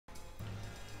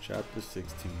Chapter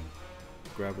 16,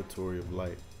 Gravity of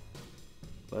Light.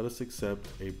 Let us accept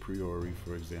a priori,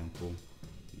 for example,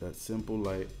 that simple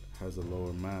light has a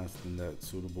lower mass than that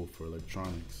suitable for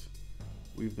electronics.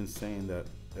 We've been saying that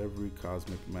every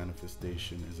cosmic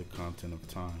manifestation is a content of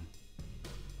time.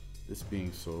 This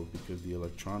being so because the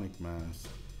electronic mass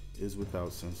is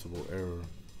without sensible error,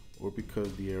 or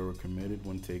because the error committed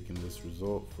when taking this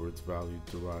result for its value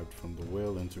derived from the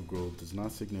Weyl integral does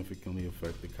not significantly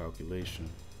affect the calculation,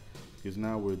 because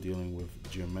now we're dealing with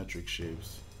geometric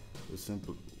shapes.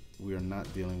 We are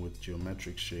not dealing with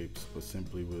geometric shapes, but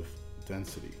simply with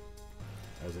density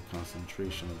as a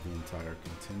concentration of the entire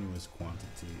continuous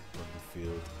quantity of the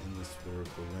field in the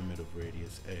spherical limit of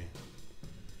radius A.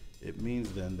 It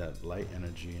means then that light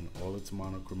energy in all its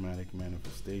monochromatic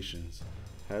manifestations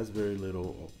has very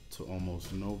little to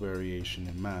almost no variation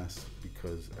in mass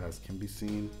because, as can be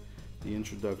seen, the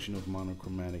introduction of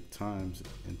monochromatic times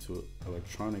into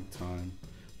electronic time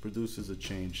produces a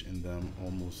change in them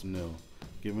almost nil,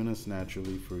 giving us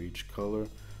naturally for each color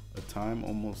a time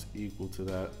almost equal to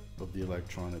that of the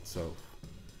electron itself.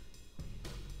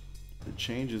 The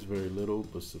change is very little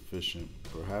but sufficient,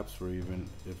 perhaps for even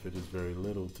if it is very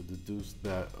little, to deduce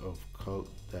that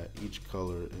each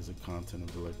color is a content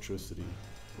of electricity,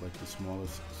 like the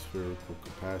smallest spherical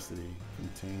capacity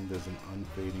contained as an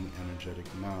unfading energetic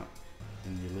knot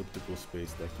in the elliptical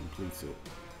space that completes it.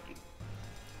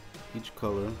 Each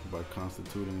color, by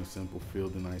constituting a simple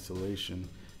field in isolation,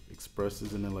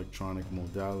 expresses an electronic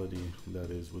modality that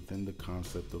is within the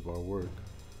concept of our work,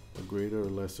 a greater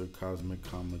or lesser cosmic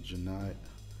homogeneity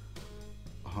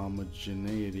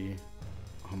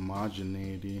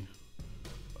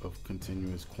of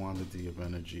continuous quantity of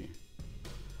energy.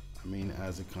 I mean,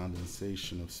 as a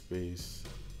condensation of space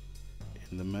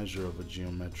in the measure of a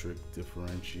geometric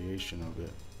differentiation of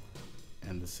it,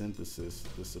 and the synthesis,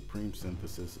 the supreme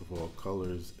synthesis of all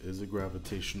colors, is a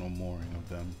gravitational mooring of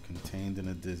them contained in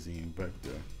a dizzying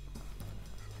vector.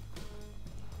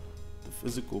 The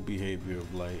physical behavior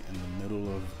of light in the middle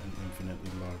of an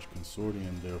infinitely large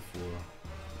consortium, therefore,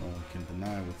 no one can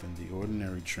deny within the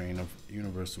ordinary train of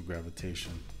universal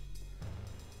gravitation.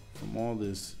 From all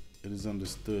this, it is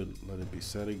understood, let it be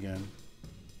said again,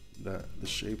 that the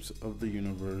shapes of the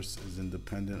universe is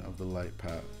independent of the light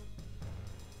path.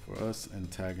 For us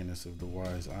antagonists of the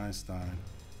wise Einstein,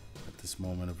 at this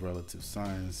moment of relative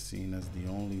science, seen as the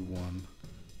only one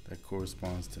that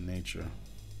corresponds to nature.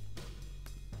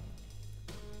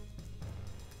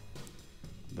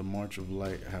 The march of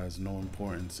light has no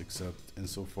importance except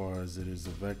insofar as it is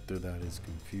a vector that is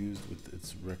confused with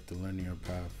its rectilinear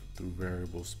path through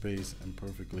variable space and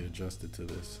perfectly adjusted to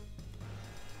this.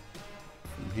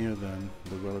 From here then,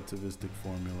 the relativistic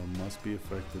formula must be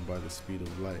affected by the speed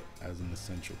of light as an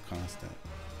essential constant.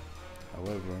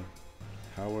 However,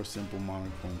 how are simple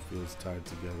monochrome fields tied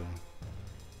together?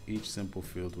 Each simple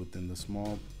field within the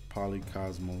small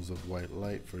polycosmos of white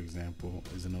light, for example,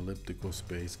 is an elliptical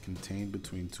space contained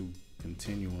between two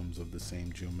continuums of the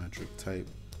same geometric type,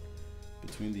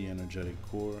 between the energetic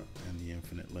core and the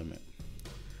infinite limit.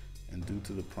 And due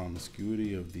to the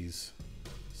promiscuity of these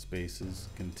spaces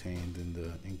contained in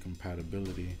the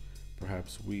incompatibility,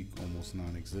 perhaps weak, almost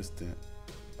non-existent,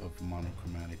 of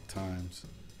monochromatic times,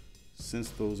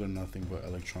 since those are nothing but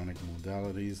electronic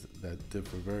modalities that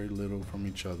differ very little from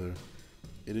each other,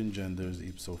 it engenders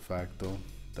ipso facto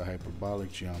the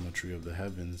hyperbolic geometry of the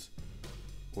heavens,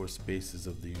 or spaces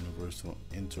of the universal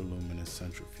interluminous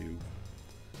centrifuge.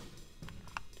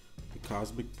 The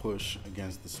cosmic push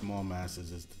against the small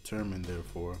masses is determined,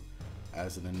 therefore,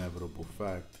 as an inevitable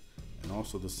fact, and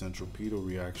also the centripetal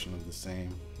reaction of the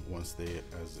same, once they,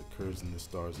 as occurs in the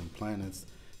stars and planets,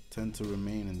 tend to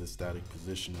remain in the static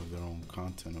position of their own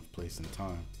content of place and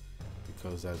time,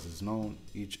 because, as is known,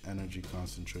 each energy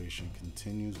concentration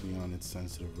continues beyond its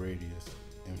sensitive radius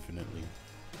infinitely.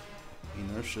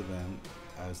 Inertia, then,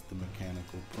 as the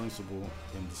mechanical principle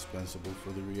indispensable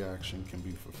for the reaction, can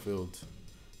be fulfilled.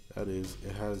 That is,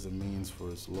 it has a means for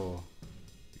its law,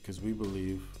 because we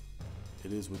believe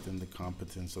it is within the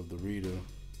competence of the reader,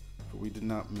 for we did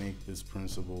not make this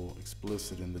principle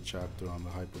explicit in the chapter on the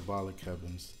hyperbolic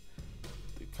heavens.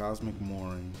 The cosmic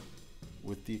mooring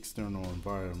with the external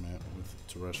environment, with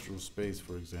terrestrial space,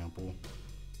 for example,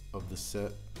 of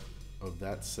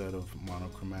that set of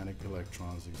monochromatic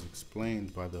electrons is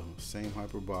explained by the same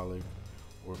hyperbolic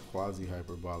or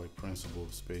quasi-hyperbolic principle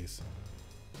of space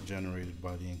generated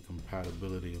by the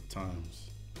incompatibility of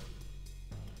times.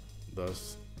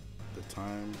 Thus, the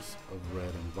times of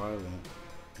red and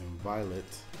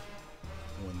violet,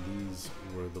 when these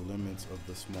were the limits of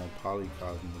the small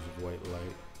polycosmos of white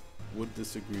light, would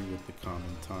disagree with the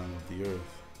common time of the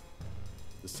earth,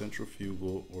 The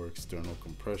centrifugal or external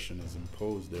compression is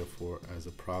imposed, therefore, as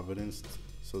a providence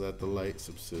so that the light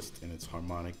subsists in its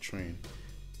harmonic train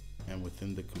and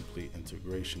within the complete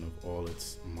integration of all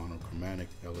its monochromatic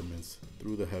elements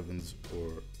through the heavens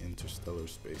or interstellar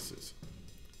spaces.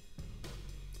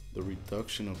 The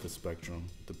reduction of the spectrum,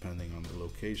 depending on the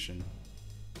location,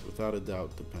 without a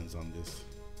doubt depends on this.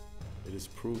 It is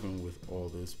proven with all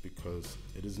this because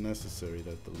it is necessary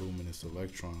that the luminous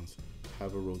electrons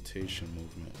have a rotation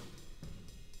movement.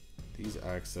 These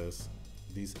axes,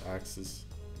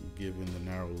 given the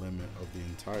narrow limit of the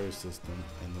entire system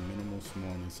and the minimal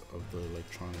smallness of the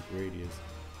electronic radius,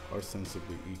 are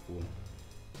sensibly equal.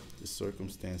 The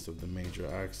circumstance of the major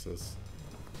axis,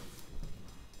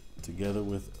 together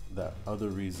with that other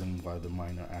reason why the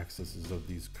minor axes of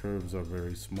these curves are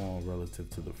very small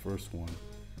relative to the first one,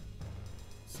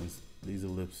 since these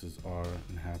ellipses are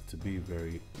and have to be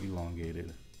very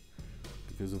elongated.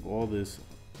 Because of all this,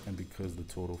 and because the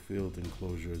total field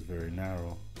enclosure is very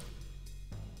narrow,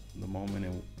 the moment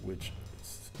in which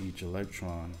each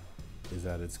electron is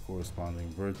at its corresponding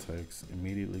vertex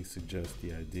immediately suggests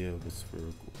the idea of a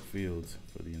spherical field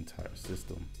for the entire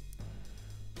system.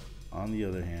 On the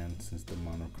other hand, since the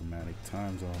monochromatic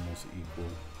times are almost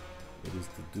equal, it is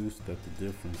deduced that the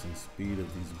difference in speed of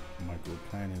these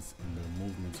microplanets and their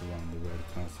movements around the red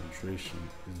concentration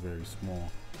is very small,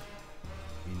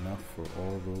 enough for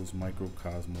all those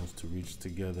microcosmos to reach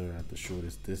together at the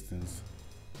shortest distance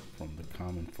from the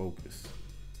common focus,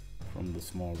 from the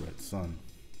small red sun.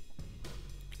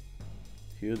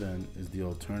 Here then is the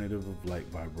alternative of light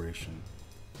vibration.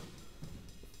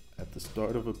 At the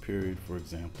start of a period, for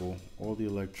example, all the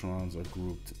electrons are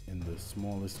grouped in the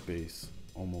smallest space,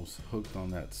 almost hooked on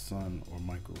that sun or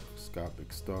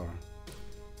microscopic star.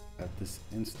 At this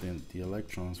instant, the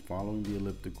electrons following the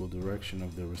elliptical direction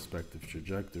of their respective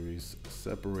trajectories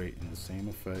separate in the same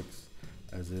effects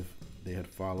as if they had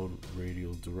followed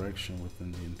radial direction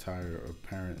within the entire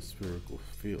apparent spherical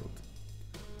field.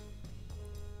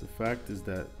 The fact is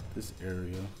that this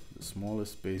area, the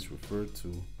smallest space referred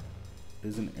to,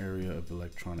 is an area of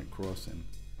electronic crossing,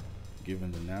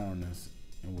 given the narrowness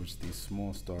in which these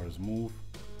small stars move.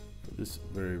 For this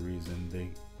very reason,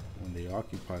 when they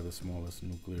occupy the smallest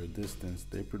nuclear distance,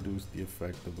 they produce the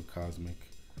effect of a cosmic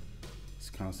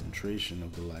concentration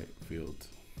of the light field,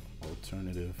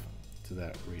 alternative to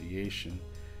that radiation,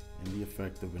 and the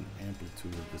effect of an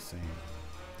amplitude of the same.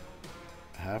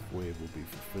 A half wave will be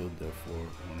fulfilled, therefore,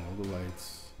 when all the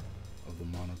lights of the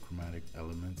monochromatic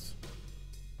elements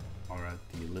are at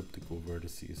the elliptical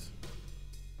vertices.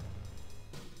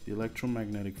 The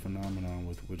electromagnetic phenomenon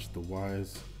with which the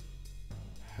wise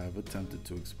have attempted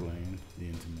to explain the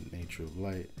intimate nature of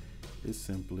light is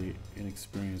simply an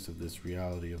experience of this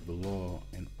reality of the law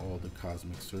in all the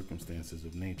cosmic circumstances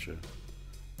of nature.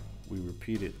 We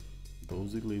repeat it,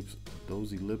 those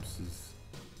ellipses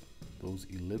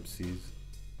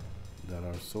that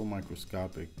are so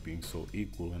microscopic, being so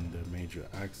equal in their major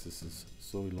axes,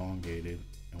 so elongated,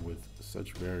 and with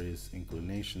such various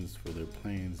inclinations for their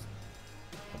planes,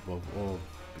 above all,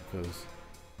 because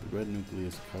the red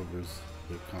nucleus covers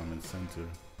their common center,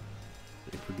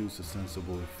 they produce a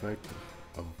sensible effect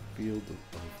of a field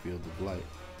of light,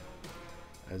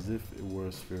 as if it were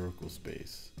a spherical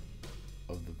space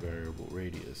of the variable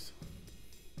radius.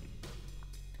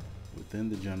 Within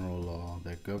the general law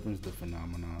that governs the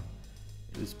phenomenon,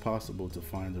 it is possible to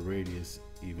find a radius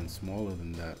even smaller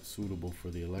than that suitable for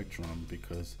the electron,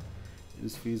 because it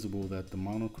is feasible that the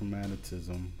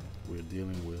monochromatism we're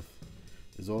dealing with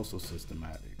is also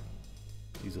systematic.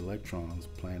 These electrons,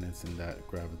 planets in that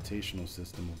gravitational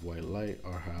system of white light,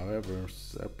 are however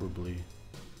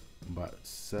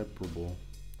separable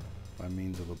by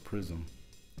means of a prism.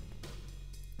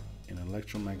 In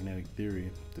electromagnetic theory,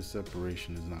 this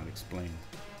separation is not explained.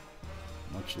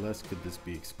 Much less could this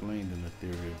be explained in the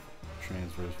theory of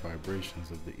transverse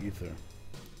vibrations of the ether.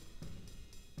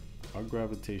 Our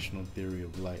gravitational theory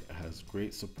of light has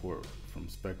great support from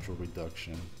spectral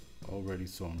reduction, already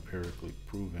so empirically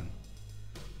proven.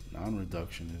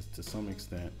 Non-reduction is to some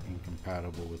extent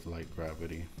incompatible with light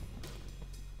gravity,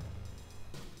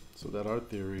 so that our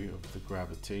theory of the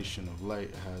gravitation of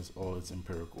light has all its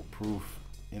empirical proof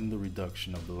in the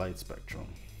reduction of the light spectrum.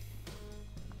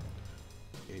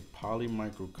 A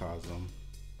poly-microcosm,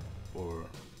 or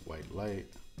white light,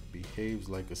 behaves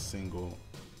like a single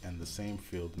and the same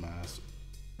field mass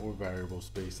or variable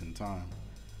space and time,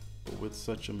 but with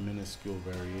such a minuscule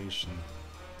variation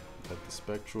that the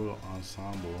spectral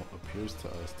ensemble appears to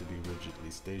us to be rigidly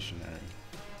stationary,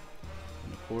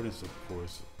 in accordance, of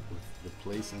course, with the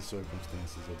place and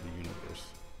circumstances of the universe.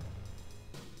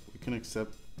 We can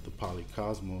accept the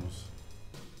poly-cosmos,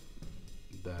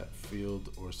 that field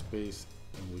or space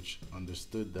in which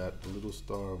understood that the little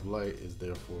star of light is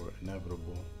therefore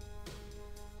inevitable.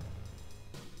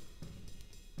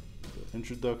 The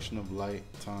introduction of light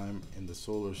time in the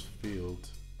solar field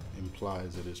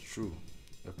implies it is true,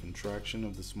 a contraction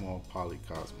of the small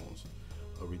poly-cosmos,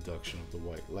 a reduction of the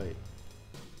white light.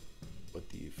 But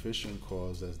the efficient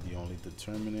cause as the only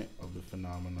determinant of the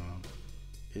phenomenon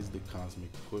is the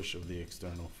cosmic push of the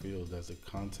external field as a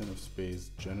content of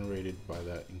space generated by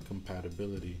that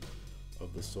incompatibility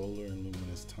of the solar and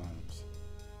luminous times.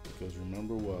 Because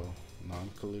remember well,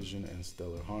 non-collision and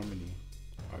stellar harmony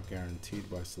are guaranteed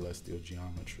by celestial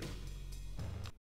geometry.